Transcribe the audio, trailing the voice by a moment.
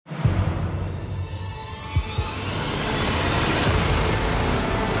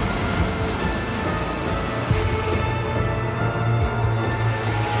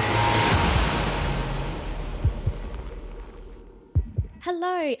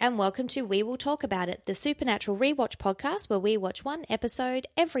Hello and welcome to We Will Talk About It, the Supernatural Rewatch podcast where we watch one episode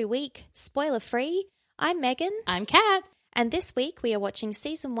every week, spoiler free. I'm Megan. I'm Kat. And this week we are watching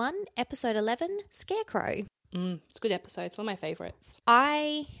Season 1, Episode 11, Scarecrow. It's a good episode. It's one of my favourites.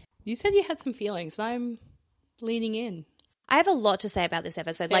 You said you had some feelings and I'm leaning in. I have a lot to say about this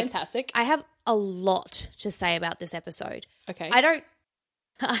episode. Fantastic. I have a lot to say about this episode. Okay.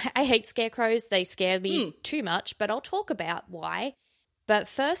 I hate scarecrows. They scare me too much, but I'll talk about why. But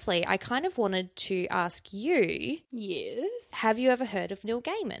firstly, I kind of wanted to ask you. Yes? Have you ever heard of Neil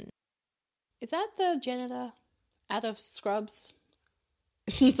Gaiman? Is that the janitor out of Scrubs?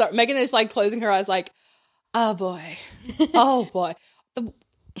 Sorry, Megan is like closing her eyes like, oh boy. Oh boy.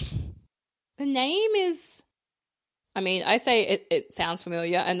 The name is, I say it sounds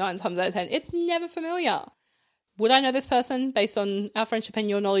familiar and 9 times out of 10, it's never familiar. Would I know this person based on our friendship and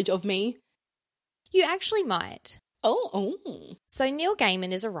your knowledge of me? You actually might. Oh. So Neil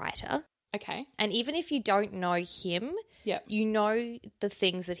Gaiman is a writer. Okay. And even if you don't know him, you know the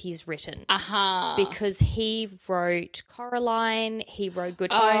things that he's written. Because he wrote Coraline, he wrote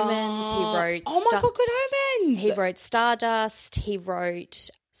Good Omens, he wrote... Oh my God, Good Omens! He wrote Stardust, he wrote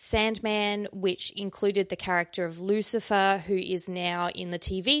Sandman, which included the character of Lucifer, who is now in the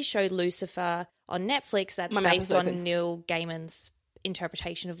TV show Lucifer on Netflix. That's based on Neil Gaiman's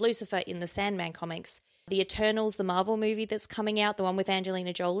interpretation of Lucifer in the Sandman comics. The Eternals, the Marvel movie that's coming out, the one with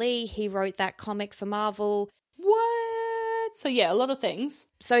Angelina Jolie, he wrote that comic for Marvel. What? So yeah, a lot of things.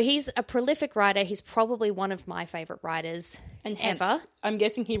 So he's a prolific writer. He's probably one of my favourite writers ever. I'm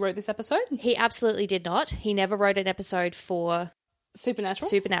guessing he wrote this episode? He absolutely did not. He never wrote an episode for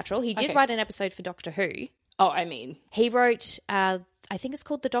Supernatural. He did write an episode for Doctor Who. He wrote, I think it's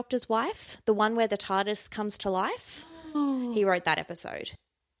called The Doctor's Wife, the one where the TARDIS comes to life. He wrote that episode.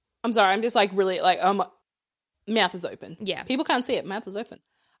 I'm sorry, I'm just like really like, mouth is open. Yeah. People can't see it, mouth is open.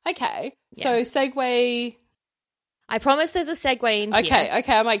 Okay, so segue. I promise there's a segue in here.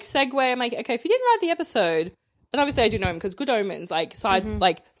 Okay, I'm like, segue, okay, if you didn't write the episode, and obviously I do know him because Good Omens, like,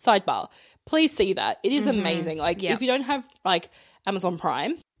 sidebar, please see that. It is amazing. Like, if you don't have, like, Amazon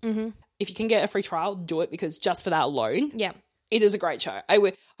Prime, if you can get a free trial, do it because just for that alone, it is a great show.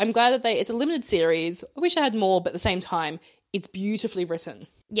 I'm glad that it's a limited series. I wish I had more, but at the same time, it's beautifully written.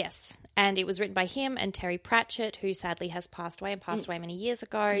 Yes, and it was written by him and Terry Pratchett, who sadly has passed away many years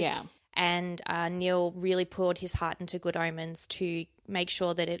ago. Yeah. And Neil really poured his heart into Good Omens to make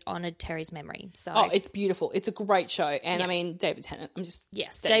sure that it honoured Terry's memory. So, it's beautiful. It's a great show. And David Tennant.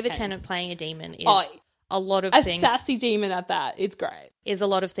 David Tennant playing a demon is a lot of things. A sassy demon at that. It's great. Is a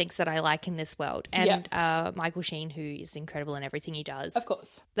lot of things that I like in this world. And Michael Sheen, who is incredible in everything he does. Of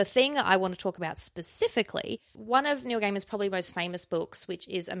course. The thing that I want to talk about specifically, one of Neil Gaiman's probably most famous books, which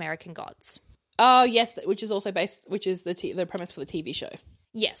is American Gods. Oh, yes, which is the premise for the TV show.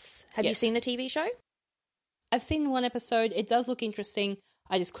 Yes. Have you seen the TV show? I've seen one episode. It does look interesting.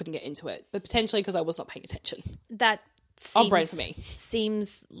 I just couldn't get into it. But potentially because I was not paying attention. That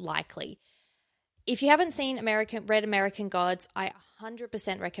seems likely. If you haven't read American Gods, I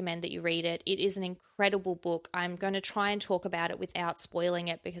 100% recommend that you read it. It is an incredible book. I'm going to try and talk about it without spoiling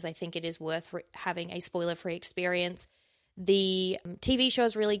it because I think it is worth having a spoiler-free experience. The TV show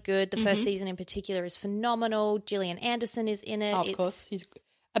is really good. The first season in particular is phenomenal. Gillian Anderson is in it. Of course. She's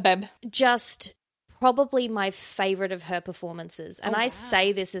a babe. Just probably my favourite of her performances. And I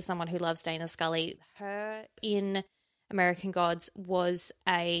say this as someone who loves Dana Scully. Her in American Gods was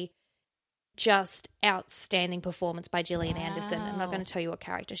a just outstanding performance by Gillian Anderson. I'm not going to tell you what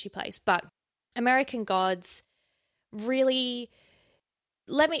character she plays, but American Gods really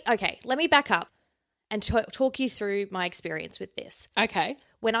let me back up and talk you through my experience with this. Okay.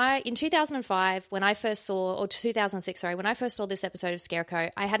 In 2005, when I first saw this episode of Scarecrow,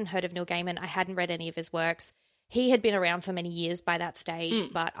 I hadn't heard of Neil Gaiman. I hadn't read any of his works. He had been around for many years by that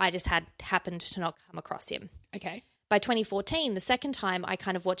stage, but I just had happened to not come across him. Okay. By 2014, the second time I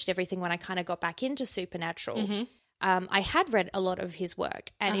kind of watched everything when I kind of got back into Supernatural, I had read a lot of his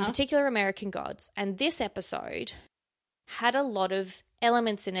work, and in particular American Gods. And this episode had a lot of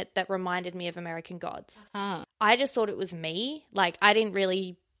elements in it that reminded me of American Gods. I just thought it was me. Like, I didn't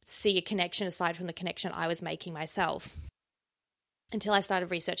really see a connection aside from the connection I was making myself until I started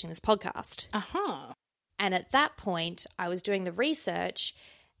researching this podcast. And at that point, I was doing the research,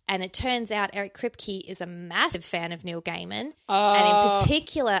 and it turns out Eric Kripke is a massive fan of Neil Gaiman. And in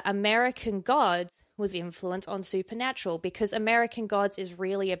particular, American Gods was influence on Supernatural because American Gods is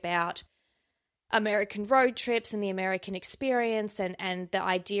really about American road trips and the American experience and the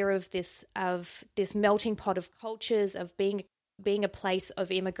idea of this melting pot of cultures, of being a place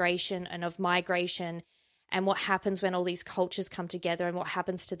of immigration and of migration, and what happens when all these cultures come together and what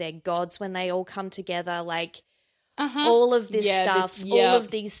happens to their gods when they all come together. Like all of this stuff, all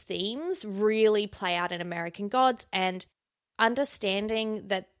of these themes really play out in American Gods, and understanding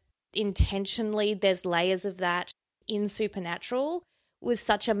that intentionally there's layers of that in Supernatural was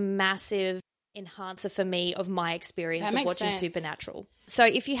such a massive enhancer for me of my experience of watching Supernatural. So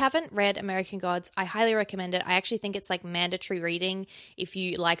if you haven't read American Gods, I highly recommend it. I actually think it's like mandatory reading if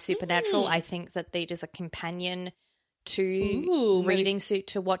you like Supernatural. I think that it is a companion to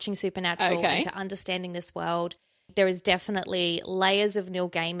watching Supernatural and to understanding this world. There is definitely layers of Neil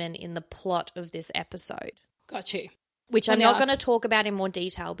Gaiman in the plot of this episode. Got you. Which I'm not going to talk about in more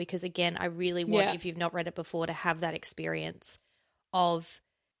detail because, again, I really want, if you've not read it before, to have that experience of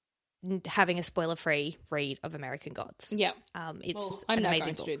having a spoiler-free read of American Gods. Yeah. It's I'm an not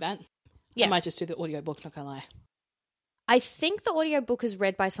amazing going book. to do that. Yeah. I might just do the audiobook, not going to lie. I think the audiobook is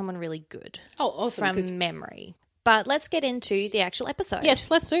read by someone really good. Oh, awesome. From memory. But let's get into the actual episode. Yes,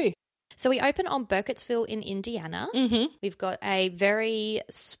 let's do. So we open on Burkittsville in Indiana. Mm-hmm. We've got a very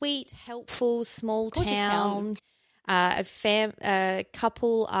sweet, helpful, small town. A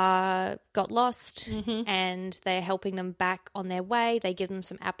couple got lost and they're helping them back on their way. They give them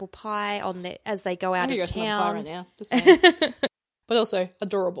some apple pie as they go out of town. Right now, just saying. But also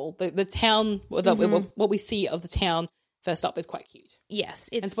adorable. The town, what we see of the town first up is quite cute. Yes.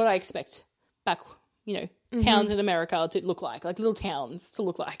 It's what I expect back, towns in America to look like little towns to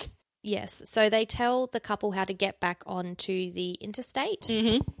look like. Yes. So they tell the couple how to get back onto the interstate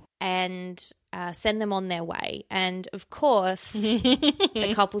and send them on their way. And, of course,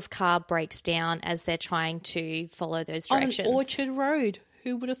 the couple's car breaks down as they're trying to follow those directions. On an orchard road.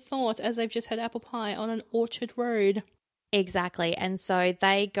 Who would have thought, as they've just had apple pie, on an orchard road. Exactly. And so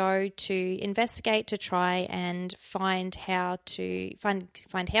they go to investigate to try and find how to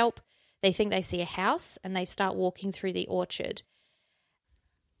find help. They think they see a house and they start walking through the orchard.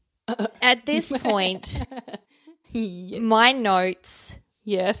 At this point, my notes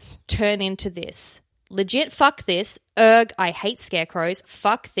turn into this. Legit, fuck this. Erg, I hate scarecrows.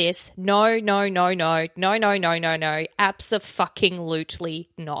 Fuck this. No. Abso-fucking-lutely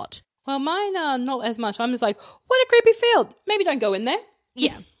not. Well, mine are not as much. I'm just like, what a creepy field. Maybe don't go in there.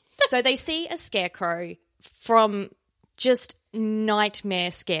 Yeah. So they see a scarecrow from just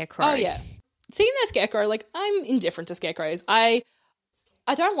nightmare scarecrow. Oh, yeah. Seeing that scarecrow, like, I'm indifferent to scarecrows.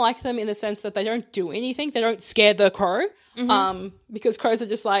 I don't like them in the sense that they don't do anything. They don't scare the crow because crows are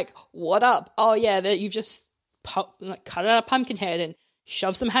just like, what up? Oh, yeah, you've just cut out a pumpkin head and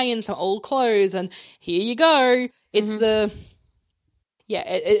shove some hay in some old clothes and here you go. It's they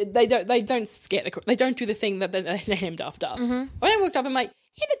don't scare the crow. They don't do the thing that they're named after. When I walked up, I'm like,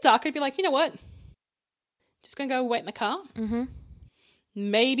 in the dark, I'd be like, you know what? Just going to go wait in the car.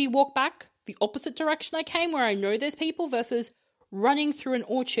 Maybe walk back the opposite direction I came where I know there's people versus running through an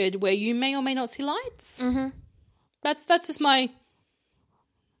orchard where you may or may not see lights. That's just my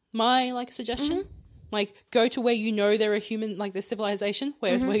like suggestion. Like go to where you know there are human, like the civilization,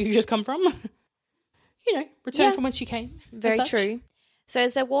 whereas where you just come from. Return from whence you came. Very true. So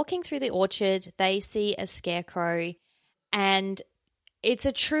as they're walking through the orchard, they see a scarecrow, and it's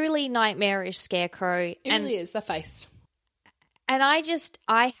a truly nightmarish scarecrow. It really is, the face. And I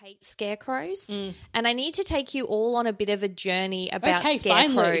hate scarecrows, and I need to take you all on a bit of a journey about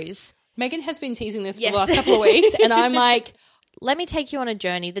scarecrows. Finally. Megan has been teasing this for the last couple of weeks, and I'm like... Let me take you on a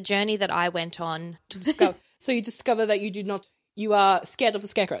journey, the journey that I went on. To discover. So you discover that you are scared of the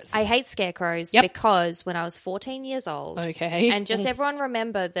scarecrows. I hate scarecrows because when I was 14 years old... Okay. And just everyone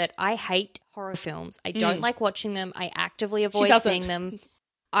remember that I hate horror films. I don't like watching them. I actively avoid seeing them.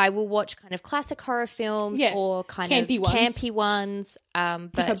 I will watch kind of classic horror films or kind of campy ones.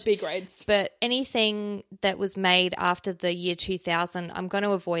 But big grades. But anything that was made after the year 2000, I'm going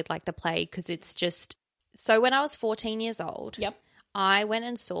to avoid like the plague because it's just... So when I was 14 years old, I went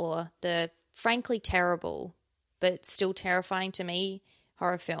and saw the frankly terrible but still terrifying to me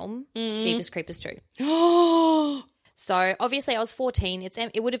horror film, Jeepers Creepers 2. So obviously I was 14.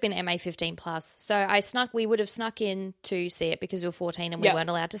 It would have been MA15 plus. So we would have snuck in to see it because we were 14 and we weren't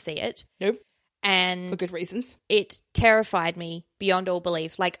allowed to see it. Nope. And for good reasons. It terrified me beyond all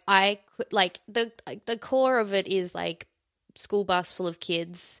belief. Like the core of it is like school bus full of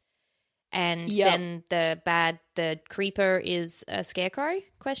kids, and then the creeper is a scarecrow ? He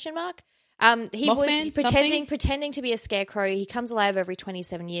Mothman, was pretending to be a scarecrow. He comes alive every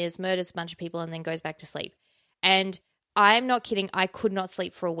 27 years, murders a bunch of people, and then goes back to sleep. And I'm not kidding. I could not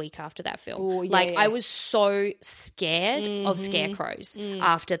sleep for a week after that film. Ooh, yeah, I was so scared of scarecrows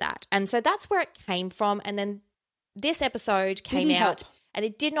after that. And so that's where it came from. And then this episode came out And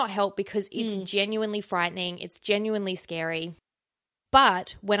it did not help because it's genuinely frightening. It's genuinely scary.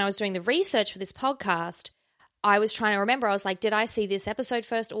 But when I was doing the research for this podcast, I was trying to remember. I was like, did I see this episode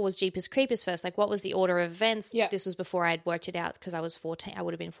first or was Jeepers Creepers first? Like, what was the order of events? Yeah. This was before I had worked it out because I was 14. I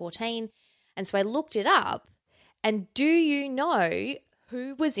would have been 14. And so I looked it up. And do you know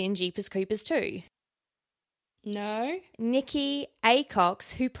who was in Jeepers Creepers 2? No. Nikki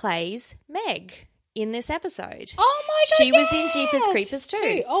Acox, who plays Meg in this episode. Oh my God, she was in Jeepers Creepers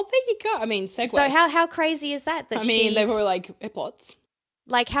 2. Oh, there you go. I mean, segue. So how crazy is that? I mean, they were like plots.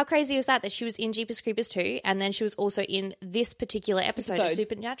 Like, how crazy is that she was in Jeepers Creepers 2 and then she was also in this particular episode of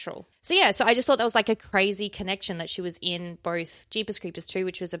Supernatural? So, yeah, so I just thought that was like a crazy connection that she was in both Jeepers Creepers 2,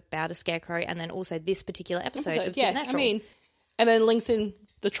 which was about a scarecrow, and then also this particular episode of Supernatural. I mean, and then links in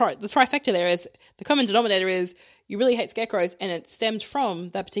the trifecta there is, the common denominator is you really hate scarecrows and it stemmed from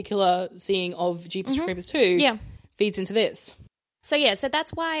that particular seeing of Jeepers Creepers 2. Yeah. Feeds into this. So, yeah, so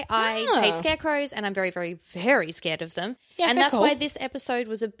that's why I hate scarecrows and I'm very, very, very scared of them. Yeah, and that's why this episode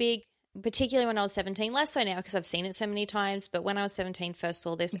was a big, particularly when I was 17, less so now because I've seen it so many times, but when I was 17, first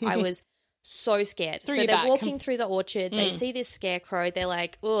saw this, I was so scared. So they're walking through the orchard, they see this scarecrow, they're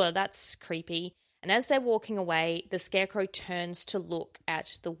like, oh, that's creepy. And as they're walking away, the scarecrow turns to look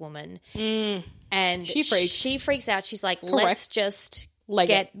at the woman. And she freaks out. She's like, let's just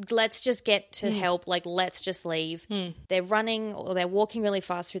get to help. Like, let's just leave. They're running or they're walking really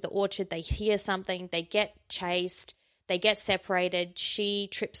fast through the orchard. They hear something. They get chased. They get separated. She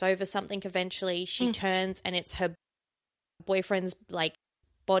trips over something eventually. She turns and it's her boyfriend's like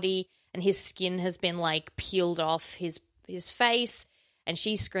body and his skin has been like peeled off his face. And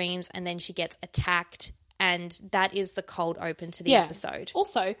she screams and then she gets attacked. And that is the cold open to the episode.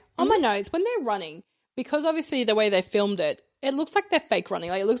 Also, on my notes, when they're running, because obviously the way they filmed it looks like they're fake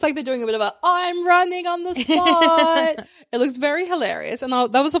running. Like, it looks like they're doing a bit of I'm running on the spot. It looks very hilarious. And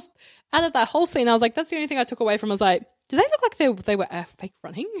out of that whole scene, I was like, that's the only thing I took away from. I was like, do they look like they were fake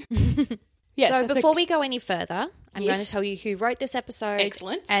running? Yes. So before we go any further, I'm going to tell you who wrote this episode.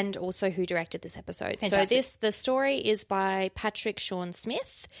 Excellent. And also who directed this episode. Fantastic. So the story is by Patrick Sean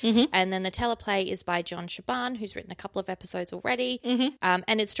Smith, and then the teleplay is by John Shaban, who's written a couple of episodes already,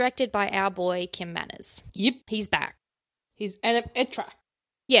 and it's directed by our boy Kim Manners. Yep. He's back. And it tracked.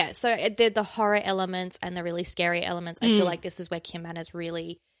 Yeah, so the horror elements and the really scary elements, I feel like this is where Kim Manners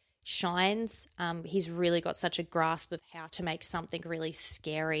really shines. He's really got such a grasp of how to make something really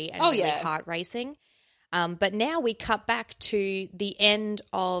scary and really heart-racing. But now we cut back to the end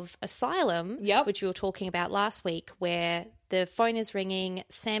of Asylum, which we were talking about last week, where the phone is ringing,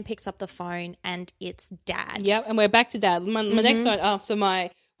 Sam picks up the phone, and it's Dad. Yep, and we're back to Dad. My next note after were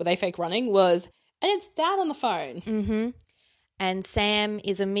they fake running was, and it's Dad on the phone. Mm-hmm. And Sam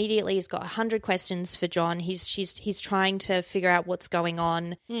is he's got 100 questions for John. He's trying to figure out what's going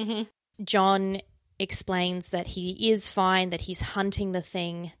on. Mm-hmm. John explains that he is fine, that he's hunting the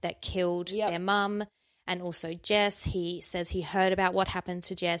thing that killed their mum. And also Jess, he says he heard about what happened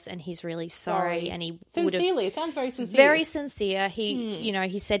to Jess and he's really sorry. And he sincerely, it sounds very sincere. Very sincere.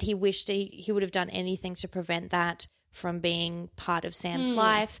 He said he wished he would have done anything to prevent that from being part of Sam's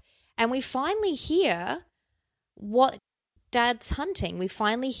life. And we finally hear what Dad's hunting. We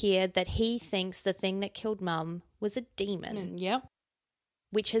finally hear that he thinks the thing that killed Mum was a demon. Yep.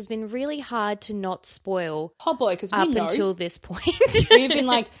 Which has been really hard to not spoil. Oh boy, because up until this point. We've been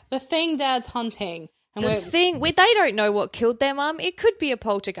like, the thing Dad's hunting. And they don't know what killed their mum. It could be a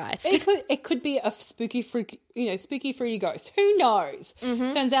poltergeist. It could be a spooky, fruity ghost. Who knows? Mm-hmm.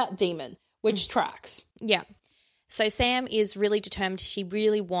 Turns out demon, which tracks. Yeah. So Sam is really determined. She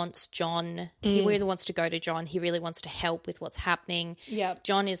really wants John. He really wants to go to John. He really wants to help with what's happening. Yeah.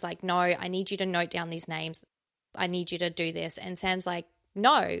 John is like, no, I need you to note down these names. I need you to do this. And Sam's like,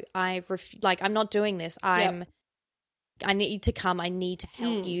 no, I'm not doing this. I need you to come. I need to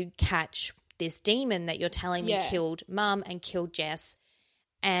help you catch this demon that you're telling me killed Mum and killed Jess.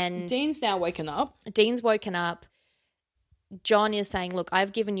 And Dean's now woken up. Dean's woken up. John is saying, look,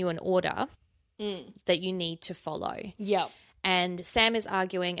 I've given you an order that you need to follow. Yeah. And Sam is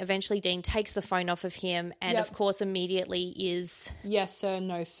arguing. Eventually Dean takes the phone off of him and of course immediately is yes sir,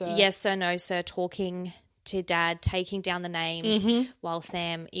 no sir. Yes sir, no sir, talking to Dad, taking down the names while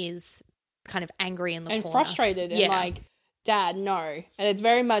Sam is kind of angry in the corner. And frustrated and like, Dad, no. And it's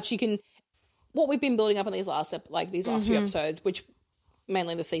very much what we've been building up in these last few episodes, which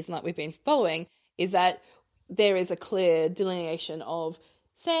mainly the season that we've been following, is that there is a clear delineation of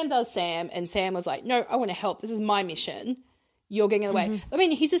Sam does Sam, and Sam was like, no, I want to help. This is my mission. you're getting in the way. I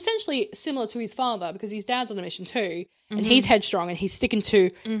mean, he's essentially similar to his father because his dad's on a mission too, and he's headstrong and he's sticking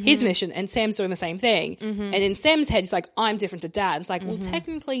to his mission, and Sam's doing the same thing. And in Sam's head, he's like, I'm different to Dad. It's like, well,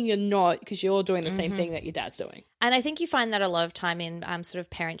 technically you're not, because you're doing the same thing that your dad's doing. And I think you find that a lot of time in sort of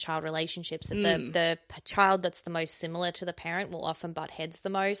parent-child relationships, that the child that's the most similar to the parent will often butt heads the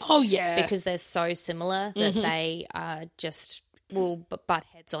most. Oh, yeah. Because they're so similar that they just will butt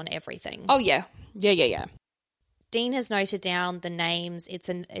heads on everything. Oh, yeah. Yeah. Dean has noted down the names. It's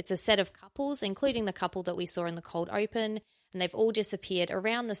a set of couples, including the couple that we saw in the cold open, and they've all disappeared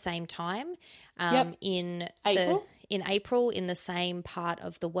around the same time in April in the same part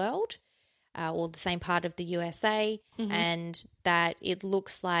of the world, or the same part of the USA, and that it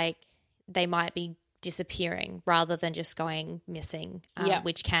looks like they might be disappearing rather than just going missing,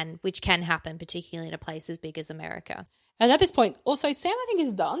 which can happen, particularly in a place as big as America. And at this point, also, Sam, I think,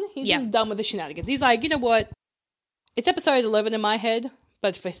 is done. He's just done with the shenanigans. He's like, you know what? It's episode 11 in my head,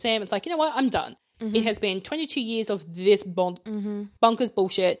 but for Sam, it's like, you know what? I'm done. It has been 22 years of this bonkers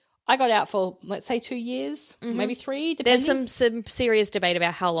bullshit. I got out for, let's say, 2 years, maybe 3, depending. There's some serious debate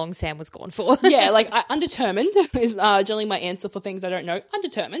about how long Sam was gone for. Yeah, like undetermined is generally my answer for things I don't know.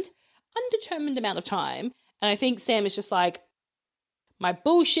 Undetermined amount of time. And I think Sam is just like, my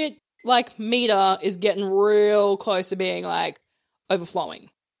bullshit, like, meter is getting real close to being, like, overflowing.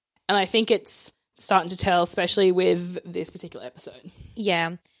 And I think it's starting to tell, especially with this particular episode.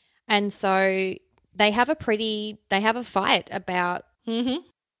 Yeah. And so they have a fight about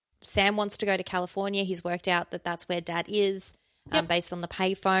Sam wants to go to California. He's worked out that that's where Dad is, based on the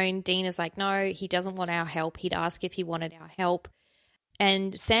payphone. Dean is like, no, he doesn't want our help. He'd ask if he wanted our help.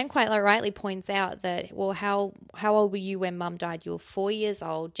 And Sam quite rightly points out that, well, how old were you when Mum died? You were 4 years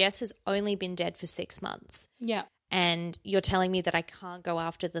old. Jess has only been dead for 6 months. Yeah. And you're telling me that I can't go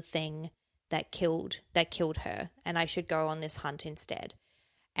after the thing that killed her, and I should go on this hunt instead.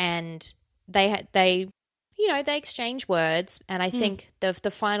 And they exchange words, and I think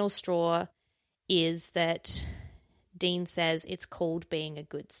the final straw is that Dean says it's called being a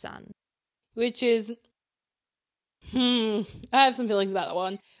good son, which is I have some feelings about that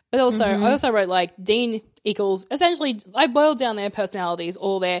one. But also I also wrote, like, Dean equals, essentially, I boiled down their personalities,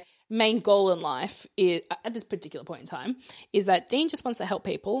 or their main goal in life is, at this particular point in time, is that Dean just wants to help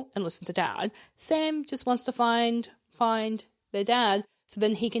people and listen to Dad. Sam just wants to find their dad so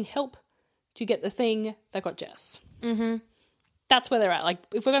then he can help to get the thing that got Jess. That's where they're at. Like,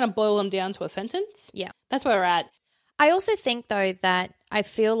 if we're going to boil them down to a sentence, that's where we're at. I also think, though, that I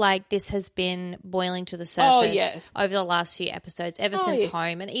feel like this has been boiling to the surface over the last few episodes, ever since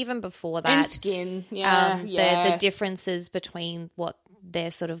Home, and even before that. And Skin, the differences between what their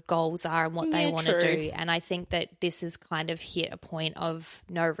sort of goals are and what they want to do. And I think that this has kind of hit a point of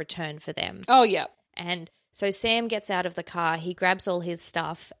no return for them. Oh, yeah. And so Sam gets out of the car, he grabs all his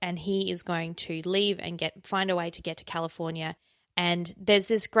stuff, and he is going to leave and find a way to get to California. And there's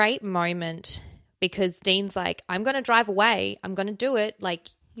this great moment because Dean's like, I'm going to drive away. I'm going to do it. Like,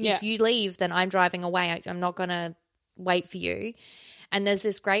 if you leave, then I'm driving away. I'm not going to wait for you. And there's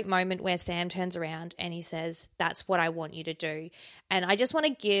this great moment where Sam turns around and he says, that's what I want you to do. And I just want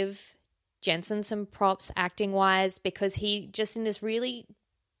to give Jensen some props acting-wise, because he just, in this really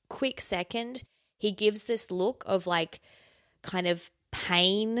quick second, he gives this look of, like, kind of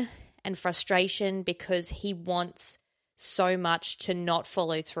pain and frustration because he wants so much to not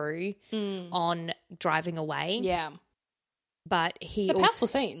follow through on driving away. Yeah. But it's a powerful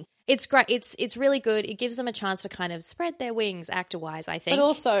scene. It's great. It's really good. It gives them a chance to kind of spread their wings actor-wise, I think. But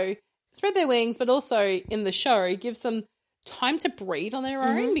also, spread their wings, but also in the show, it gives them time to breathe on their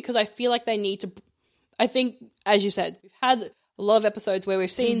own, because I feel like they need to, I think, as you said, we've had a lot of episodes where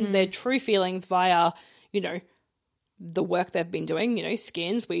we've seen their true feelings via, the work they've been doing,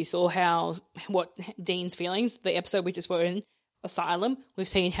 Skins. We saw what Dean's feelings, the episode we just were in, Asylum. We've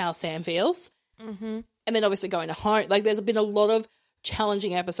seen how Sam feels. And then obviously going to Home. Like, there's been a lot of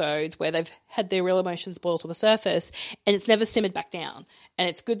challenging episodes where they've had their real emotions boil to the surface and it's never simmered back down. And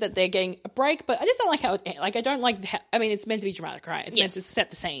it's good that they're getting a break, but I just don't like how I don't like it's meant to be dramatic, right? It's meant to set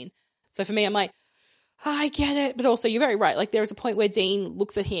the scene. So for me, I'm like, I get it. But also, you're very right. Like, there is a point where Dean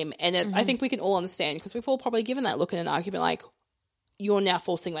looks at him and it's, I think we can all understand, because we've all probably given that look in an argument, like, you're now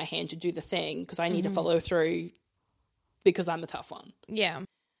forcing my hand to do the thing because I need to follow through because I'm the tough one. Yeah.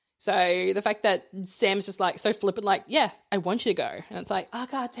 So the fact that Sam's just, like, so flippant, like, yeah, I want you to go. And it's like, oh,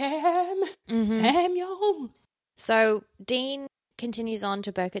 goddamn, Samuel. So Dean continues on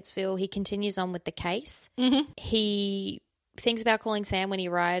to Burkittsville. He continues on with the case. He thinks about calling Sam when he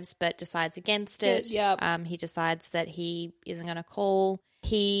arrives, but decides against it. He decides that he isn't going to call.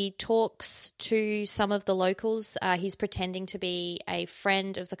 He talks to some of the locals. He's pretending to be a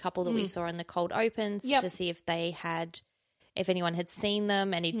friend of the couple that we saw in the cold opens to see if anyone had seen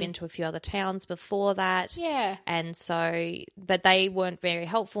them, and he'd been to a few other towns before that. Yeah. And so, but they weren't very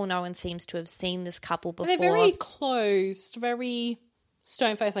helpful. No one seems to have seen this couple before. They're very closed, very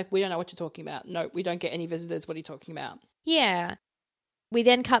stone-faced, like, we don't know what you're talking about. No, we don't get any visitors. What are you talking about? Yeah. We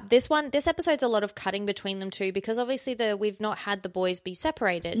then cut this one. This episode's a lot of cutting between them two because obviously we've not had the boys be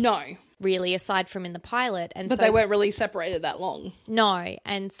separated. No. Really, aside from in the pilot. But they weren't really separated that long. No.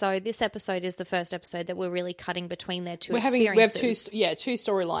 And so this episode is the first episode that we're really cutting between their two experiences. We have two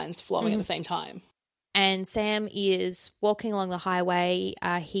storylines flowing at the same time. And Sam is walking along the highway.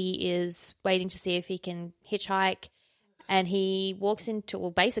 He is waiting to see if he can hitchhike. And he walks into,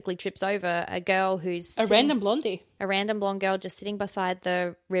 well, basically trips over a girl who's... random blondie. A random blonde girl just sitting beside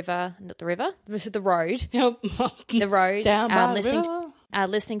the river. Not the river? The road. Yep. The road. Down by the river.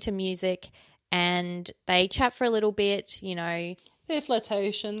 Listening to music. And they chat for a little bit, you know. Bit of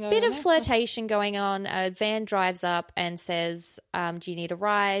flirtation going on. A van drives up and says, do you need a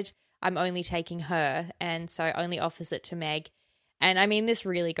ride? I'm only taking her. And so only offers it to Meg. And, I mean, this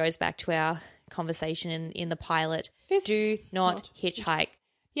really goes back to our conversation in the pilot. Do not hitchhike.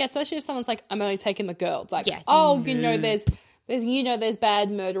 Yeah, especially if someone's like, I'm only taking the girl. It's like, there's bad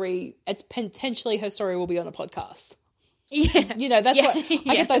murdery. It's potentially her story will be on a podcast. Yeah. You know, that's what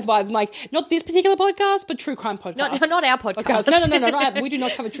I get those vibes. I'm like, not this particular podcast, but true crime podcast. Not our podcast. No, we do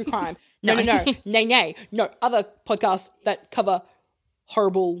not cover true crime. No. Nay. No, other podcasts that cover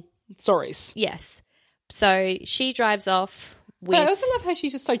horrible stories. Yes. So she drives off. But I also love how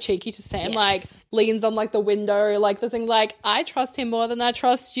she's just so cheeky to Sam, like, leans on, like, the window, like, the thing, like, I trust him more than I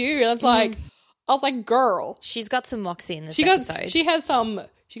trust you. And it's like, I was like, girl. She's got some moxie in this episode. She got some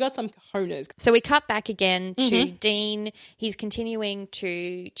cojones. So we cut back again to Dean. He's continuing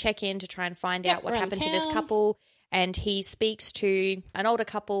to check in to try and find out what happened to this couple. And he speaks to an older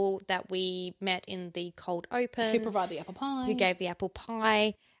couple that we met in the cold open. Who provided the apple pie. Who gave the apple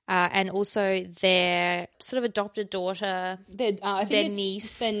pie. And also their sort of adopted daughter, their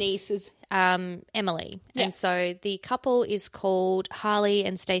niece. Their niece is Emily. Yeah. And so the couple is called Harley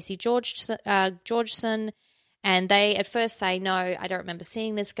and Stacey Georgeson. And they at first say, no, I don't remember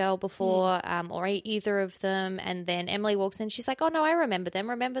seeing this girl before or either of them. And then Emily walks in. She's like, oh, no, I remember them.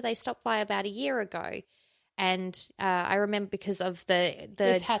 Remember they stopped by about a year ago. And I remember because of the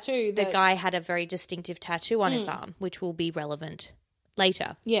tattoo. The guy had a very distinctive tattoo on his arm, which will be relevant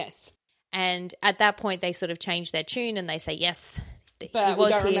later. Yes. And at that point, they sort of change their tune and they say, yes, but we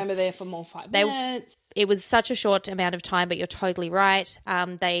don't remember there for more 5 minutes. It was such a short amount of time, but you're totally right.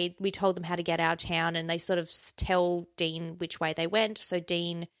 We told them how to get out of town and they sort of tell Dean which way they went. So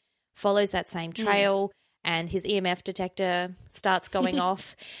Dean follows that same trail and his EMF detector starts going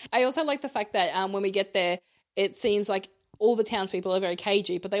off. I also like the fact that when we get there, it seems like all the townspeople are very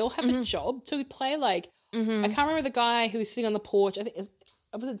cagey, but they all have a job to play. Like, I can't remember the guy who was sitting on the porch. I think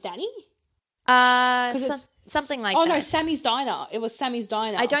was it Danny? Something like that. Oh no, Sammy's Diner. It was Sammy's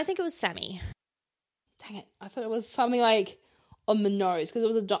Diner. I don't think it was Sammy. Dang it! I thought it was something like on the nose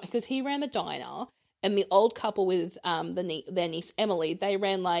because he ran the diner, and the old couple with their niece Emily, they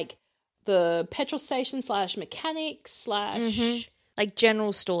ran like the petrol station / mechanic / like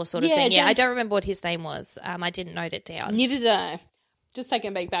general store sort of thing. Yeah, I don't remember what his name was. I didn't note it down. Neither did I. Just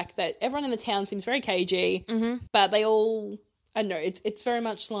taking back that everyone in the town seems very cagey, but they all, I don't know, it's very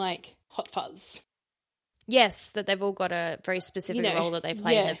much like Hot Fuzz. Yes, that they've all got a very specific role that they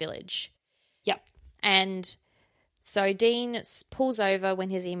play in the village. Yep. And so Dean pulls over when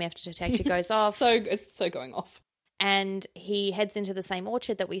his EMF detector goes off. It's so going off. And he heads into the same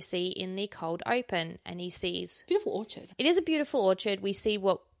orchard that we see in the cold open, and he sees... Beautiful orchard. It is a beautiful orchard. We see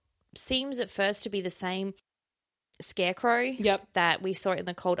what seems at first to be the same scarecrow that we saw in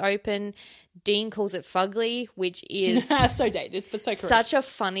the cold open. Dean calls it Fugly, which is so dated, but so correct. Such a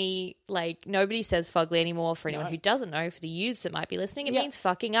funny, like, nobody says Fugly anymore. For anyone who doesn't know, for the youths that might be listening, it means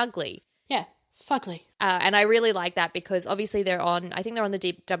fucking ugly. Yeah, Fugly. And I really like that because obviously I think they're on the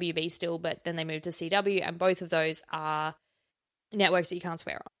WB still, but then they moved to CW, and both of those are networks that you can't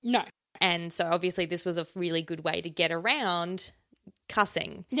swear on. No. And so obviously this was a really good way to get around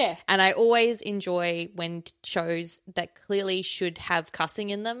cussing. Yeah. And I always enjoy when shows that clearly should have cussing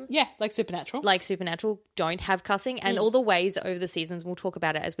in them. Yeah, like Supernatural. Don't have cussing. And all the ways over the seasons, we'll talk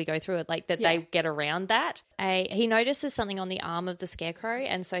about it as we go through it, like that they get around that. He notices something on the arm of the scarecrow,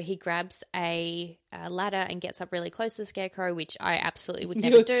 and so he grabs a a ladder and gets up really close to the Scarecrow, which I absolutely would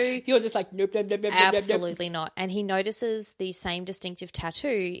never do. You're just like, nope, nope, nope, nope, Absolutely not. And he notices the same distinctive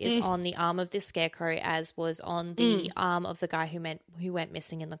tattoo is on the arm of this Scarecrow as was on the arm of the guy who went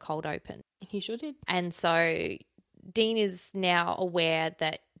missing in the cold open. He sure did. And so Dean is now aware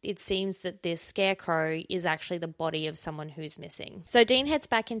that it seems that this Scarecrow is actually the body of someone who's missing. So Dean heads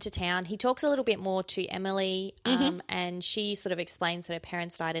back into town. He talks a little bit more to Emily, and she sort of explains that her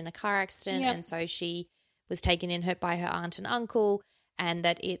parents died in a car accident, and so she was taken in by her aunt and uncle, and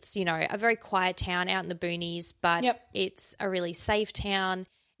that it's, you know, a very quiet town out in the boonies, but it's a really safe town.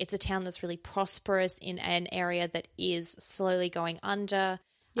 It's a town that's really prosperous in an area that is slowly going under.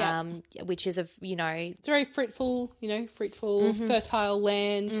 Which is it's very fruitful, fertile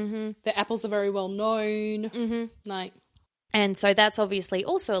land. The apples are very well known. And so that's obviously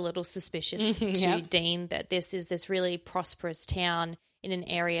also a little suspicious to Dean, that this is this really prosperous town in an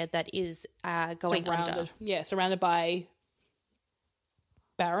area that is going under. Yeah, surrounded by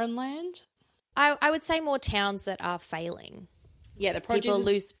barren land. I would say more towns that are failing. Yeah, the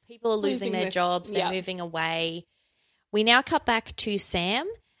produce people are losing their jobs. They're moving away. We now cut back to Sam.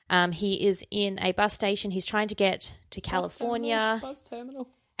 He is in a bus station. He's trying to get to California. Bus terminal.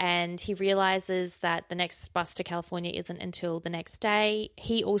 And he realizes that the next bus to California isn't until the next day.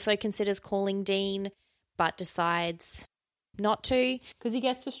 He also considers calling Dean, but decides not to. Because he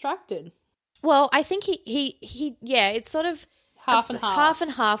gets distracted. Well, I think it's sort of half and half. Half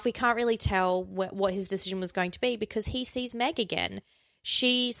and half. We can't really tell what his decision was going to be because he sees Meg again.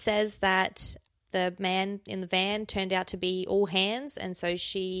 She says that the man in the van turned out to be all hands, and so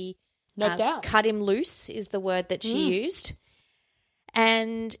she cut him loose is the word that she used.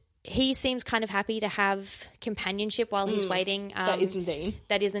 And he seems kind of happy to have companionship while he's waiting. That isn't Dean.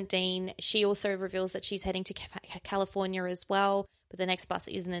 That isn't Dean. She also reveals that she's heading to California as well, but the next bus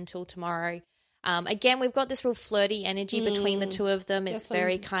isn't until tomorrow. Again, we've got this real flirty energy between the two of them. It's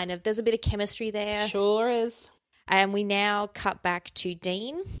very kind of, there's a bit of chemistry there. Sure is. And we now cut back to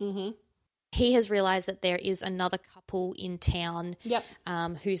Dean. Mm-hmm. He has realised that there is another couple in town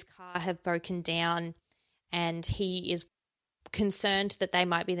whose car have broken down, and he is concerned that they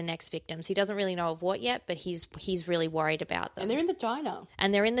might be the next victims. He doesn't really know of what yet, but he's really worried about them. And they're in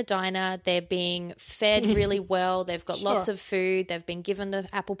the diner. They're being fed really well. They've got lots of food. They've been given the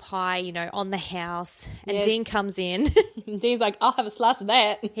apple pie, on the house. And Dean comes in. Dean's like, I'll have a slice of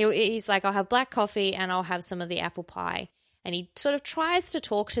that. He's like, I'll have black coffee and I'll have some of the apple pie. And he sort of tries to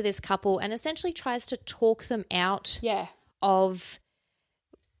talk to this couple and essentially tries to talk them out of,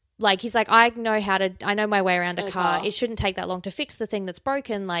 like, he's like, I know my way around a car. It shouldn't take that long to fix the thing that's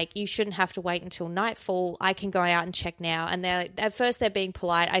broken. Like, you shouldn't have to wait until nightfall. I can go out and check now. And at first they're being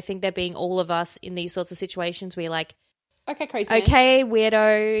polite. I think they're being all of us in these sorts of situations where you're like, okay, crazy. Okay,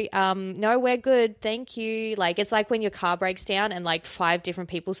 weirdo. No, we're good. Thank you. Like, it's like when your car breaks down and like 5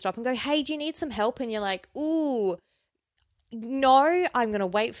 different people stop and go, hey, do you need some help? And you're like, ooh, no, I'm going to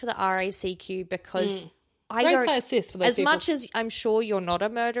wait for the RACQ because I don't assist for those as people. much as I'm sure you're not a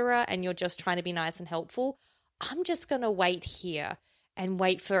murderer and you're just trying to be nice and helpful, I'm just going to wait here and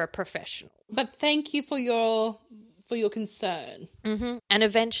wait for a professional. But thank you for your concern. Mm-hmm. And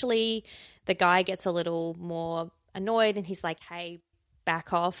eventually the guy gets a little more annoyed and he's like, hey,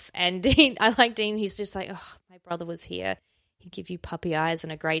 back off. And Dean, he's just like, oh, my brother was here. He'd give you puppy eyes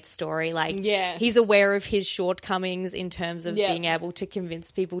and a great story. Like, he's aware of his shortcomings in terms of being able to convince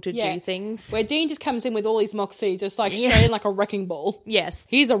people to do things. Where Dean just comes in with all his moxie, just like straight in like a wrecking ball. Yes.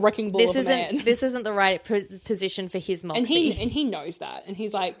 He's a wrecking ball of a man. This isn't the right position for his moxie. And he knows that. And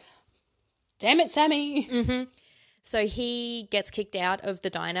he's like, damn it, Sammy. Mm-hmm. So he gets kicked out of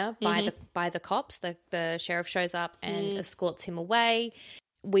the diner by the cops. The sheriff shows up and escorts him away.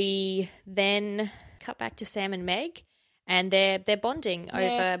 We then cut back to Sam and Meg. And they're bonding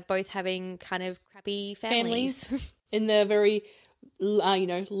over both having kind of crappy families. In the very, low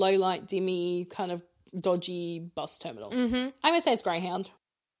light, dimmy, kind of dodgy bus terminal. Mm-hmm. I'm going to say it's Greyhound.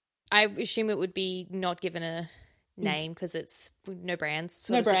 I assume it would be not given a name because it's no brands.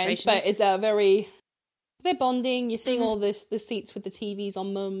 No brands, but it's a very... They're bonding. You're seeing all the seats with the TVs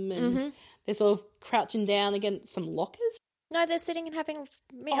on them, and they're sort of crouching down against some lockers. No, they're sitting and having a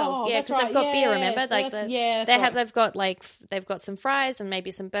meal. Because they've got beer. Remember, they've got some fries and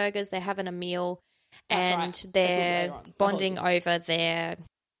maybe some burgers. They're having a meal, they're bonding over their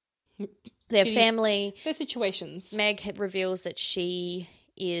family, their situations. Meg reveals that she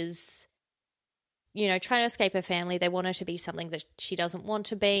is, trying to escape her family. They want her to be something that she doesn't want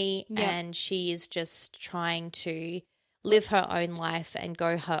to be, and she is just trying to live her own life and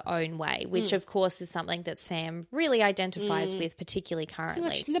go her own way, which of course is something that Sam really identifies with, particularly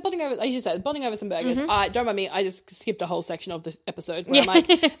currently. They're bonding over, as you said, bonding over some burgers. Don't mind me, I just skipped a whole section of this episode where I'm like,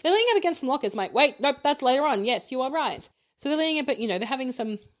 they're leaning up against some lockers. I'm like, wait, nope, that's later on. Yes, you are right. So they're leaning up, but they're having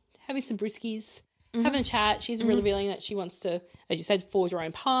some brewskis, having a chat. She's really revealing that she wants to, as you said, forge her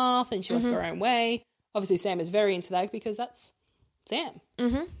own path and she wants to go her own way. Obviously, Sam is very into that because that's Sam.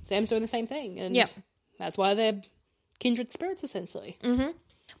 Sam's doing the same thing, and that's why they're kindred spirits, essentially.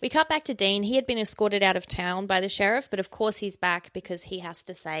 We cut back to Dean. He had been escorted out of town by the sheriff, but of course he's back because he has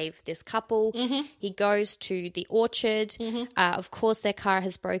to save this couple. He goes to the orchard. Of course their car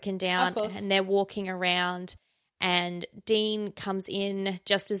has broken down and they're walking around, and Dean comes in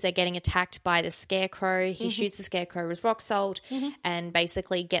just as they're getting attacked by the scarecrow. He shoots the scarecrow with rock salt and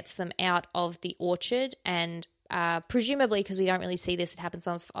basically gets them out of the orchard and presumably, because we don't really see this, it happens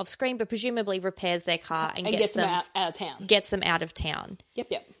off screen, but presumably repairs their car and gets them out of town. Gets them out of town.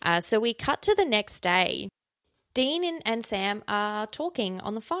 Yep. So we cut to the next day. Dean and Sam are talking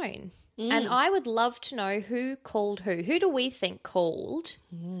on the phone. And I would love to know who called who. Who do we think called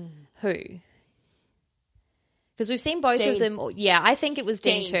who? Because we've seen both Dean. of them. Yeah, I think it was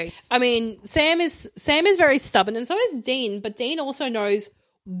Dean too. I mean, Sam is very stubborn, and so is Dean, but Dean also knows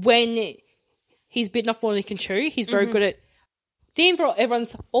when he's bitten off more than he can chew. He's very good at... Dean, for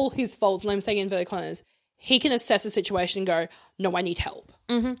all his faults, and I'm saying inverted commas, he can assess a situation and go, no, I need help.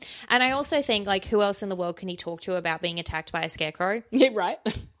 And I also think, who else in the world can he talk to about being attacked by a scarecrow? Yeah, right.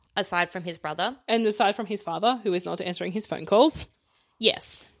 Aside from his brother. And aside from his father, who is not answering his phone calls.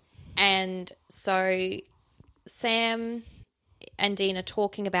 Yes. And so Sam and Dean are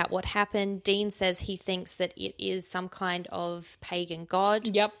talking about what happened. Dean says he thinks that it is some kind of pagan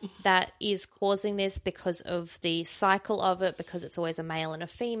god that is causing this because of the cycle of it, because it's always a male and a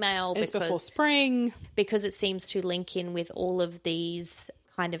female. It's before spring. Because it seems to link in with all of these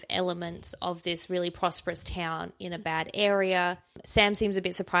kind of elements of this really prosperous town in a bad area. Sam seems a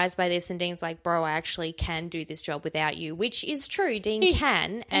bit surprised by this, and Dean's like, bro, I actually can do this job without you, which is true. Dean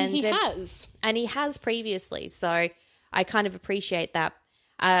can. And he has. And he has previously, so... I kind of appreciate that.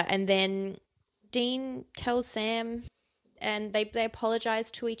 And then Dean tells Sam, and they apologize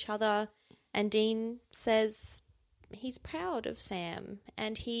to each other, and Dean says he's proud of Sam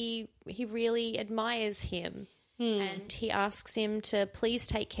and he really admires him. And he asks him to please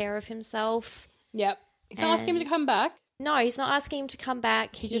take care of himself. Yep. He's not asking him to come back. No, he's not asking him to come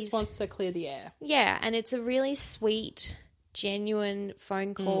back. He just wants to clear the air. Yeah, and it's a really sweet, genuine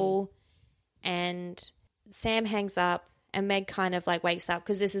phone call, and... Sam hangs up and Meg kind of wakes up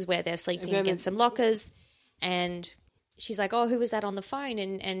because this is where they're sleeping against some lockers, and she's like, oh, who was that on the phone?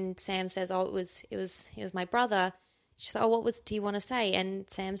 And Sam says, oh, it was my brother. She's like, oh, do you want to say? And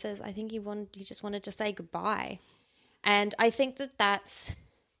Sam says, I think he just wanted to say goodbye. And I think that that's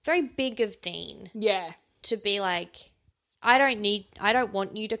very big of Dean. Yeah. To be like, I don't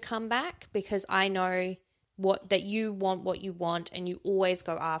want you to come back because I know that you want what you want and you always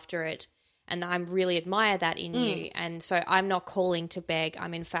go after it. And I really admire that in you. And so I'm not calling to beg.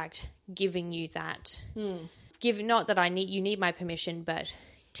 I'm, in fact, giving you that. Not that you need my permission, but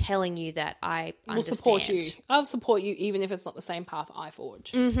telling you that I understand. Support you. I'll support you even if it's not the same path I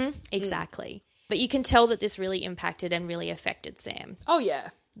forge. Exactly. But you can tell that this really impacted and really affected Sam. Oh, yeah.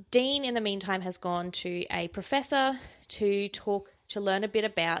 Dean, in the meantime, has gone to a professor to learn a bit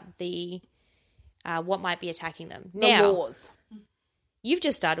about what might be attacking them. The laws. You've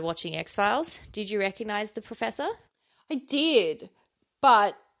just started watching X-Files. Did you recognize the professor? I did,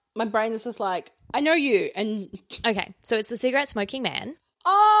 but my brain is just like, I know you. And okay, so it's the cigarette smoking man.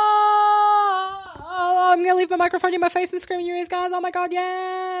 Oh, I'm going to leave my microphone in my face and scream in your ears, guys. Oh my God,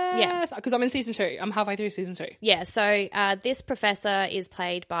 yes. Yeah. Because I'm in season 2. I'm halfway through season 2. Yeah, so this professor is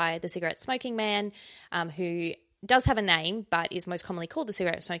played by the cigarette smoking man, who does have a name, but is most commonly called the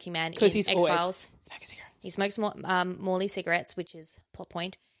cigarette smoking man in he's X-Files. Smoking cigarettes. He smokes Morley cigarettes, which is plot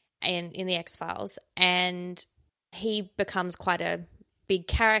point, and in the X-Files, and he becomes quite a big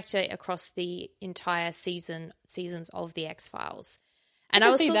character across the entire seasons of the X-Files. And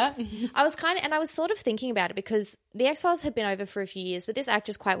I was sort of thinking about it because the X-Files had been over for a few years, but this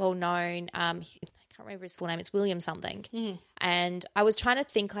actor's quite well known. I can't remember his full name. It's William something. And I was trying to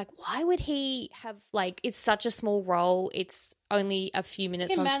think, why would he have, it's such a small role. It's only a few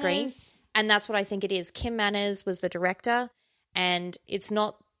minutes on screen. And that's what I think it is. Kim Manners was the director, and it's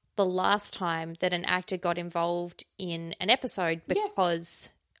not the last time that an actor got involved in an episode because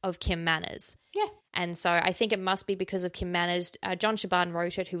of Kim Manners. Yeah. And so I think it must be because of Kim Manners. John Shaban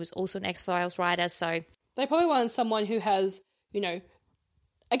wrote it, who was also an X-Files writer, so... They probably want someone who has,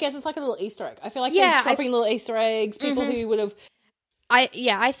 I guess it's like a little Easter egg. I feel like Yeah, they're dropping little Easter eggs. People who would have...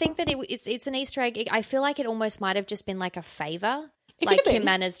 I think that it's an Easter egg. I feel like it almost might have just been like a favor. Like Kim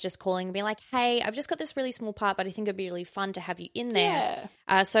Manners just calling and being like, hey, I've just got this really small part, but I think it'd be really fun to have you in there.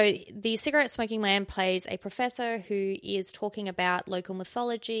 Yeah. So the cigarette smoking man plays a professor who is talking about local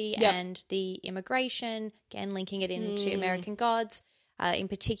mythology and the immigration, again, linking it into American gods, in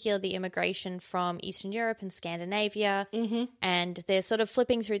particular the immigration from Eastern Europe and Scandinavia. And they're sort of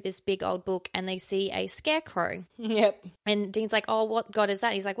flipping through this big old book and they see a scarecrow. Yep. And Dean's like, oh, what god is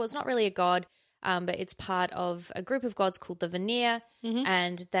that? He's like, well, it's not really a god. But it's part of a group of gods called the Vanir,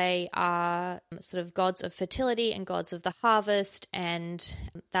 and they are sort of gods of fertility and gods of the harvest and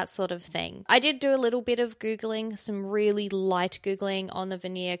that sort of thing. I did do a little bit of Googling, some really light Googling on the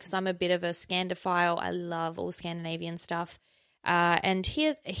Vanir because I'm a bit of a Scandophile. I love all Scandinavian stuff. And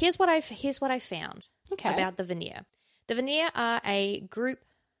here's what I found about the Vanir. The Vanir are a group,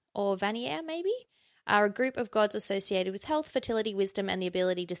 or Vanir maybe, are a group of gods associated with health, fertility, wisdom, and the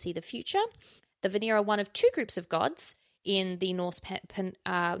ability to see the future. The Vanir are one of two groups of gods in the North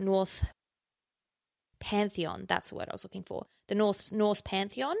Pantheon. That's the word I was looking for. The Norse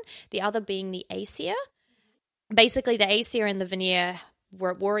Pantheon, the other being the Aesir. Basically, the Aesir and the Vanir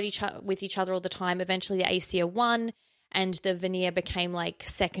were at war with each other all the time. Eventually, the Aesir won, and the Vanir became like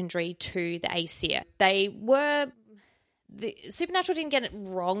secondary to the Aesir. Supernatural didn't get it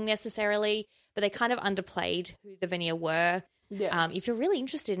wrong necessarily, but they kind of underplayed who the Vanir were. Yeah. If you're really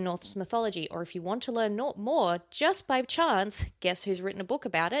interested in Norse mythology or if you want to learn more, just by chance, guess who's written a book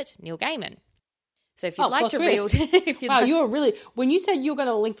about it? Neil Gaiman. So if you'd like to read... Wow, you're really... When you said you're going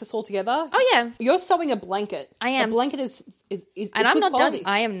to link this all together... Oh, yeah. You're sewing a blanket. I am. The blanket is and I'm not done.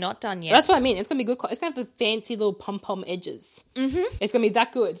 I am not done yet. That's what I mean. It's going to be good. It's going to have the fancy little pom-pom edges. Mm-hmm. It's going to be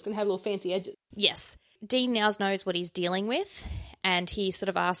that good. It's going to have little fancy edges. Yes. Dean now knows what he's dealing with, and he sort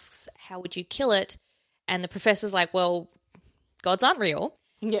of asks, how would you kill it? And the professor's like, well... gods aren't real.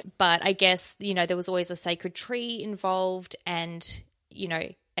 Yeah. But I guess, there was always a sacred tree involved and,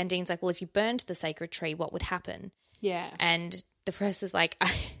 and Dean's like, well, if you burned the sacred tree, what would happen? Yeah. And the professor's like,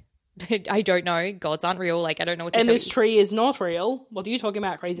 I don't know. Gods aren't real. Like, I don't know what to tell you. And this tree is not real. What are you talking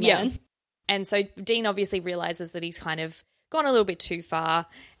about, crazy man? And so Dean obviously realizes that he's kind of gone a little bit too far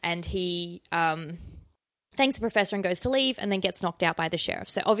and he thanks the professor and goes to leave and then gets knocked out by the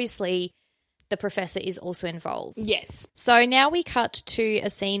sheriff. So obviously... the professor is also involved. Yes. So now we cut to a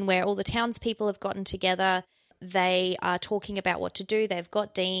scene where all the townspeople have gotten together. They are talking about what to do. They've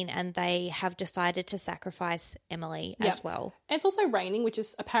got Dean and they have decided to sacrifice Emily as well. And it's also raining, which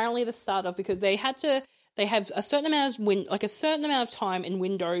is apparently the start of because they have a certain amount of time and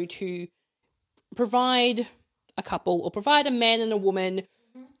window to provide a couple or provide a man and a woman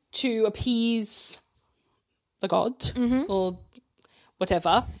to appease the god or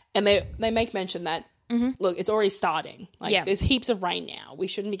whatever, and they make mention that look, it's already starting. Like there's heaps of rain now. We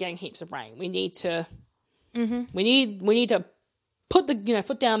shouldn't be getting heaps of rain. We need to we need to put the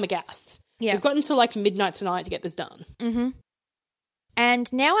foot down the gas. Yeah. We've got until like midnight tonight to get this done.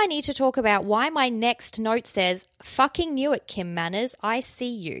 And now I need to talk about why my next note says, fucking knew it, Kim Manners, I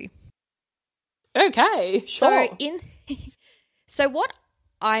see you. Okay, sure. So what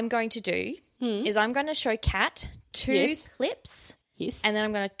I'm going to do is I'm going to show Kat two clips. Yes. And then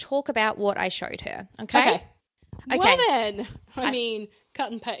I'm going to talk about what I showed her. Okay. Well then, I mean,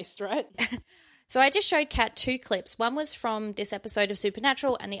 cut and paste, right? So I just showed Kat two clips. One was from this episode of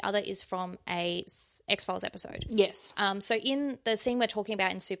Supernatural and the other is from a X-Files episode. Yes. So in the scene we're talking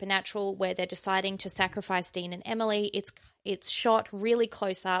about in Supernatural where they're deciding to sacrifice Dean and Emily, it's shot really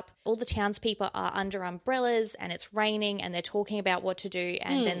close up. All the townspeople are under umbrellas and it's raining and they're talking about what to do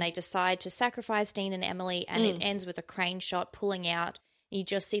and then they decide to sacrifice Dean and Emily and it ends with a crane shot pulling out. You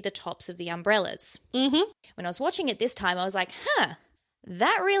just see the tops of the umbrellas. Mm-hmm. When I was watching it this time, I was like,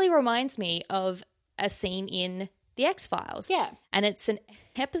 that really reminds me of a scene in The X-Files. Yeah. And it's an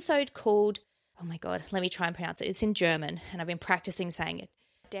episode called, oh my God, let me try and pronounce it. It's in German and I've been practicing saying it.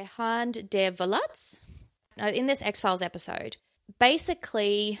 Der Hand der Verlust. In this X-Files episode,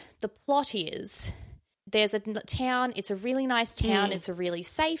 basically the plot is there's a town, it's a really nice town, it's a really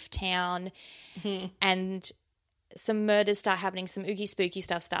safe town, and some murders start happening, some ooky spooky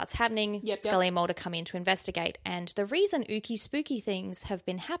stuff starts happening. Scully and Mulder come in to investigate, and the reason ooky spooky things have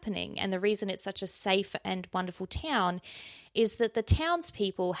been happening and the reason it's such a safe and wonderful town is that the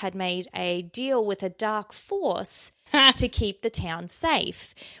townspeople had made a deal with a dark force to keep the town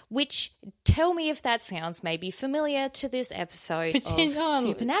safe, which, tell me if that sounds maybe familiar to this episode of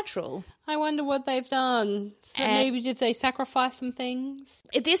Supernatural. I wonder what they've done. So maybe did they sacrifice some things?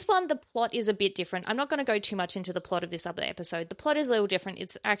 This one, the plot is a bit different. I'm not going to go too much into the plot of this other episode. The plot is a little different.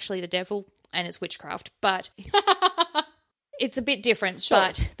 It's actually the devil and it's witchcraft, but it's a bit different. Sure.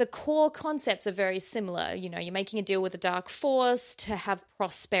 But the core concepts are very similar. You know, you're making a deal with a dark force to have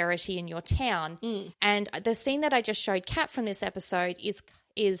prosperity in your town. And the scene that I just showed Kat from this episode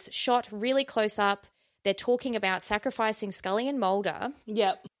is shot really close up. They're talking about sacrificing Scully and Mulder.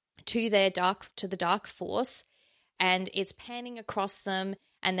 Yep. To the dark force, and it's panning across them,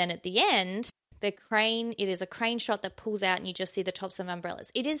 and then at the end it is a crane shot that pulls out and you just see the tops of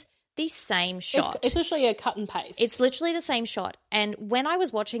umbrellas. It is the same shot. It's literally a cut and paste. It's literally the same shot. And when I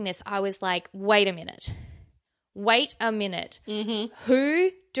was watching this, I was like, wait a minute.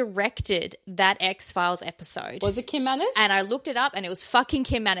 Who directed that X-Files episode? Was it Kim Manners? And I looked it up and it was fucking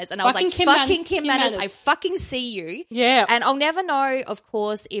Kim Manners. And I was like, Kim Manners, I fucking see you. Yeah. And I'll never know, of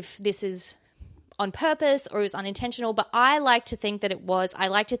course, if this is on purpose or is unintentional, but I like to think that it was. I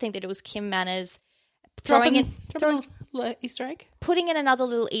like to think that it was Kim Manners throwing a little Easter egg, putting in another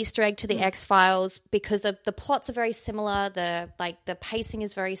little Easter egg to the X-Files, because the plots are very similar, the pacing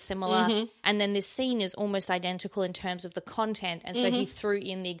is very similar, and then this scene is almost identical in terms of the content, and so he threw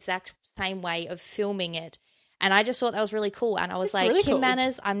in the exact same way of filming it, and I just thought that was really cool. And I was like, really Kim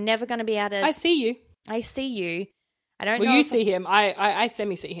Manners, I'm never going to be able to. I see you. I don't know. Well, you see him. I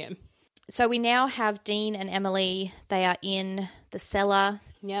semi-see him. So we now have Dean and Emily. They are in the cellar.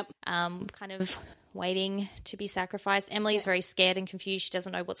 Yep. Kind of waiting to be sacrificed. Emily's very scared and confused. She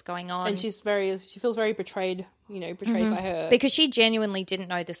doesn't know what's going on. And she feels very betrayed, by her. Because she genuinely didn't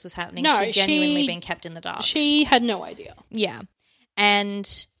know this was happening. No, she'd genuinely been kept in the dark. She had no idea. Yeah.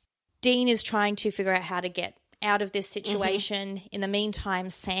 And Dean is trying to figure out how to get out of this situation. In the meantime,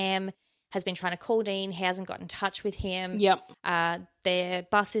 Sam has been trying to call Dean. He hasn't got in touch with him. Yep. Their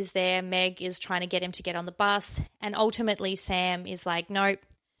bus is there. Meg is trying to get him to get on the bus. And ultimately, Sam is like, nope.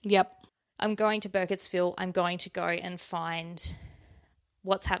 Yep. I'm going to Burkittsville. I'm going to go and find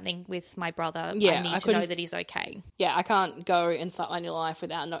what's happening with my brother. Yeah, I need to know that he's okay. Yeah, I can't go and start my new life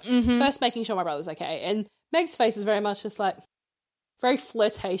without first making sure my brother's okay. And Meg's face is very much just like very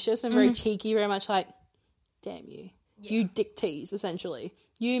flirtatious and very cheeky, very much like, damn you. Yeah. You dick tease, essentially.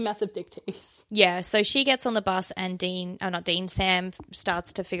 You massive dick tease. Yeah, so she gets on the bus and Sam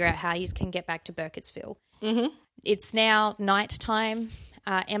starts to figure out how he can get back to Burkittsville. It's now night time.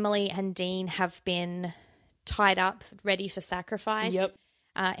 Emily and Dean have been tied up, ready for sacrifice. Yep.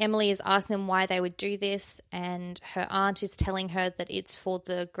 Emily is asking them why they would do this, and her aunt is telling her that it's for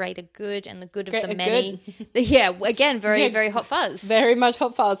the greater good and the good of the many. Yeah, again, very hot fuzz. Very much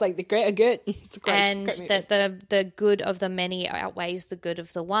hot fuzz, like the greater good. It's a great, and great movie. That the good of the many outweighs the good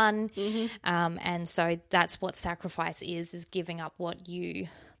of the one. And so that's what sacrifice is giving up what you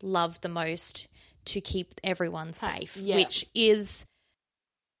love the most to keep everyone safe, which is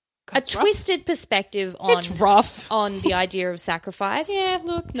a twisted perspective on it's rough on the idea of sacrifice. Yeah,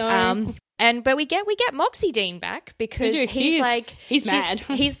 look, no. But we get Moxie Dean back because he's mad.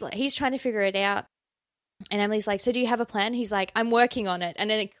 He's trying to figure it out. And Emily's like, so do you have a plan? He's like, I'm working on it. And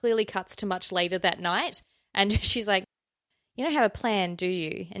then it clearly cuts to much later that night. And she's like, you don't have a plan, do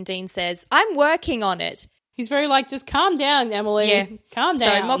you? And Dean says, I'm working on it. He's very like, just calm down, Emily. Yeah. Calm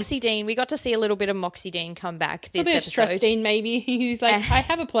down. So Moxie Dean, we got to see a little bit of Moxie Dean come back this episode. Stress Dean, maybe. He's like, I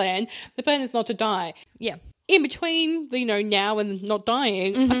have a plan. The plan is not to die. Yeah. In between, now and not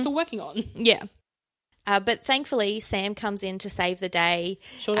dying, I'm still working on. Yeah. But thankfully, Sam comes in to save the day.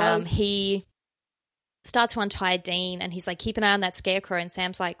 Sure does. He starts to untie Dean and he's like, keep an eye on that scarecrow. And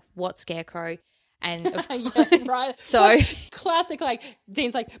Sam's like, what scarecrow? And right. So classic, like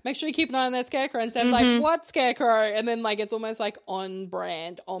Dean's like, make sure you keep an eye on that scarecrow, and Sam's like, what scarecrow? And then like it's almost like on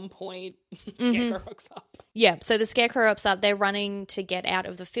brand, on point. Scarecrow rocks up. Yeah, so the scarecrow rocks up. They're running to get out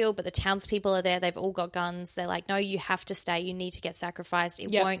of the field, but the townspeople are there. They've all got guns. They're like, no, you have to stay. You need to get sacrificed.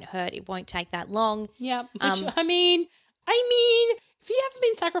 It won't hurt. It won't take that long. Yeah. I mean, if you haven't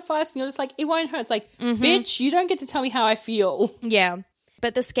been sacrificed and you're just like, it won't hurt. It's like, bitch, you don't get to tell me how I feel. Yeah.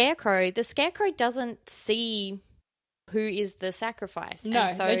 But the scarecrow doesn't see who is the sacrifice. No,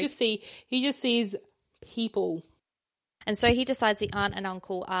 he just sees people. And so he decides the aunt and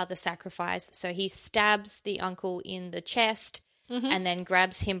uncle are the sacrifice. So he stabs the uncle in the chest and then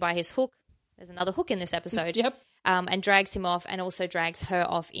grabs him by his hook. There's another hook in this episode. Yep. And drags him off and also drags her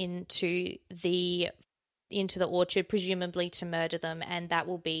off into the orchard, presumably to murder them. And that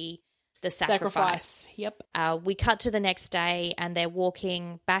will be the sacrifice. Yep. We cut to the next day and they're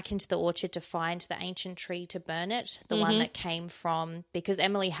walking back into the orchard to find the ancient tree to burn it, the one that came from, because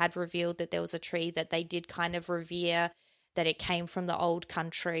Emily had revealed that there was a tree that they did kind of revere, that it came from the old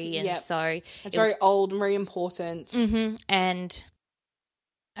country. And so it's very old and very important. And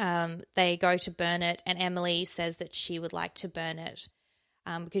they go to burn it, and Emily says that she would like to burn it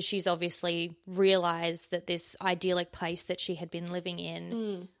because she's obviously realised that this idyllic place that she had been living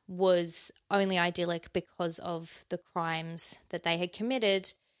in was only idyllic because of the crimes that they had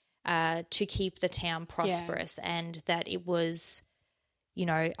committed to keep the town prosperous, and that it was, you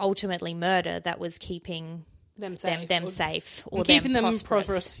know, ultimately murder that was keeping them safe or keeping them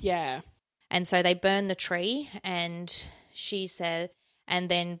prosperous. Yeah. And so they burn the tree, and she said, and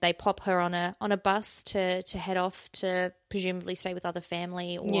then they pop her on a bus to head off to presumably stay with other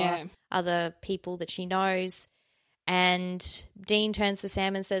family or other people that she knows. And Dean turns to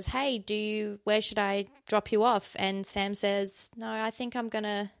Sam and says, "Hey, where should I drop you off?" And Sam says, "No, I think I'm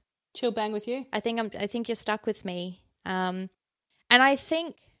gonna chill bang with you. I think you're stuck with me." And I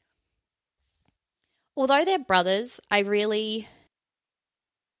think, although they're brothers, they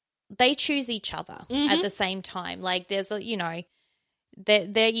choose each other at the same time. Like there's a, you know,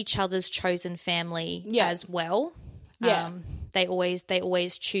 they're each other's chosen family as well. Yeah. They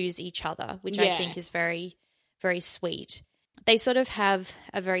always choose each other, which I think is very, very sweet. They sort of have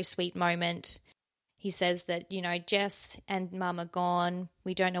a very sweet moment. He says that, you know, Jess and Mum are gone.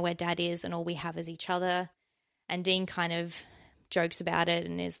 We don't know where Dad is, and all we have is each other. And Dean kind of jokes about it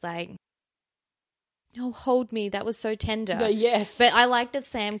and is like, "Oh, hold me. That was so tender." But I like that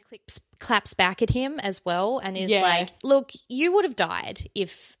Sam claps back at him as well and is like, "Look, you would have died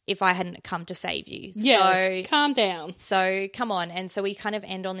if I hadn't come to save you. So calm down. So come on." And so we kind of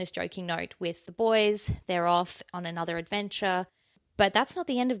end on this joking note with the boys. They're off on another adventure. But that's not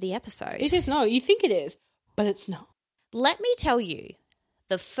the end of the episode. It is not. You think it is, but it's not. Let me tell you,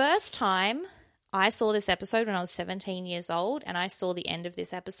 the first time I saw this episode when I was 17 years old and I saw the end of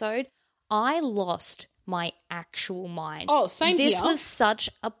this episode, I lost my actual mind. Oh, same here. This was such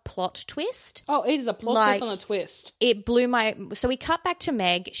a plot twist. Oh, it is a plot twist on a twist. It blew my... So we cut back to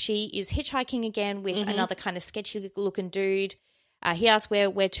Meg. She is hitchhiking again with another kind of sketchy looking dude. He asks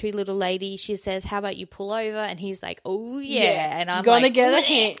where two little lady. She says, "How about you pull over?" And he's like, "Oh, yeah." And I'm gonna like, get a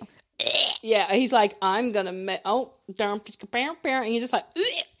hint. Yeah, he's like, "I'm gonna..." And you're just like,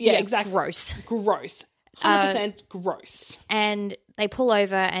 yeah, exactly. Gross. 100% gross. And they pull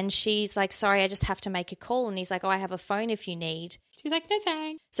over and she's like, "Sorry, I just have to make a call." And he's like, "Oh, I have a phone if you need." She's like, "No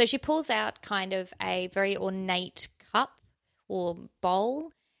thanks." So she pulls out kind of a very ornate cup or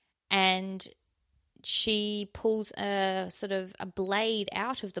bowl, and she pulls a sort of a blade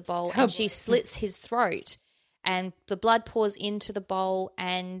out of the bowl and she slits his throat, and the blood pours into the bowl,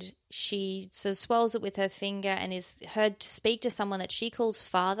 and she sort of swirls it with her finger and is heard to speak to someone that she calls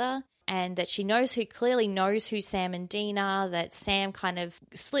father, and that she clearly knows who Sam and Dean are, that Sam kind of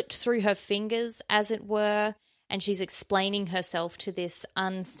slipped through her fingers, as it were, and she's explaining herself to this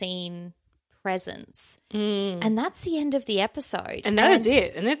unseen presence. And that's the end of the episode. And that is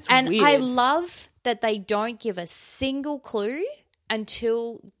it. And it's weird. I love that they don't give a single clue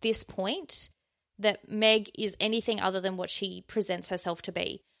until this point that Meg is anything other than what she presents herself to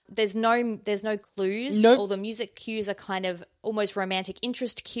be. There's no clues. Nope. All the music cues are kind of almost romantic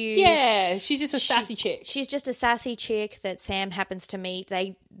interest cues. Yeah, she's just a sassy chick. She's just a sassy chick that Sam happens to meet.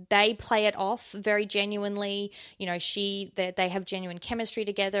 They play it off very genuinely. You know, they have genuine chemistry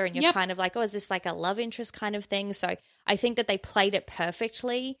together, and you're kind of like, "Oh, is this like a love interest kind of thing?" So I think that they played it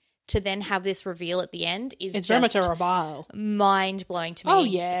perfectly. To then have this reveal at the end it's very much a reveal. Mind blowing to me. Oh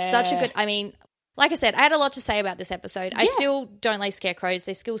yeah, such a good. I mean, like I said, I had a lot to say about this episode. I still don't like scarecrows.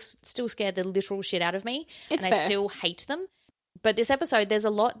 They still scare the literal shit out of me. It's and fair. I still hate them. But this episode, there's a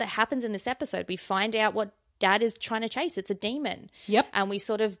lot that happens in this episode. We find out what Dad is trying to chase. It's a demon. Yep. And we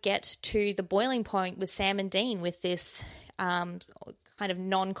sort of get to the boiling point with Sam and Dean with this kind of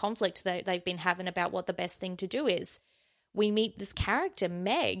non-conflict that they've been having about what the best thing to do is. We meet this character,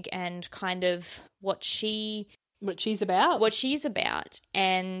 Meg, and kind of what she's about.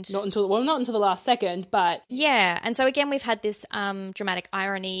 And not until the last second, but yeah. And so again, we've had this dramatic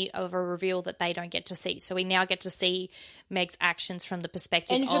irony of a reveal that they don't get to see. So we now get to see Meg's actions from the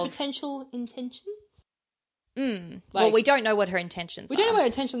perspective and her of potential intentions. Well, we don't know what her intentions are. We don't know what her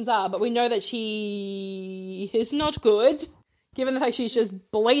intentions are, but we know that she is not good, given the fact she's just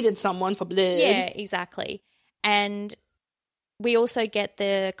bladed someone for blood. Yeah, exactly. And we also get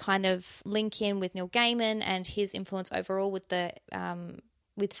the kind of link in with Neil Gaiman and his influence overall with the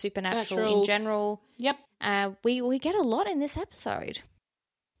with Supernatural in general. Yep. We get a lot in this episode.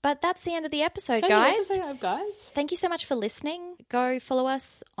 But that's the end of the episode, So guys. the episode, guys. Thank you so much for listening. Go follow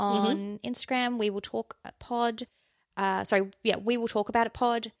us on Instagram. We will talk pod. We will talk about it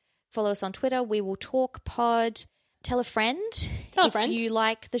pod. Follow us on Twitter. We will talk pod. Tell a friend. If you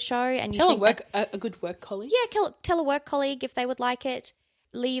like the show and you tell think a good work colleague. Yeah, tell a work colleague if they would like it.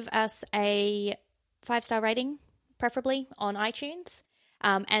 Leave us a 5-star rating, preferably on iTunes,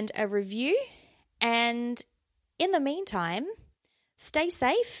 and a review. And in the meantime, stay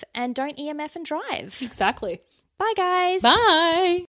safe and don't EMF and drive. Exactly. Bye, guys. Bye.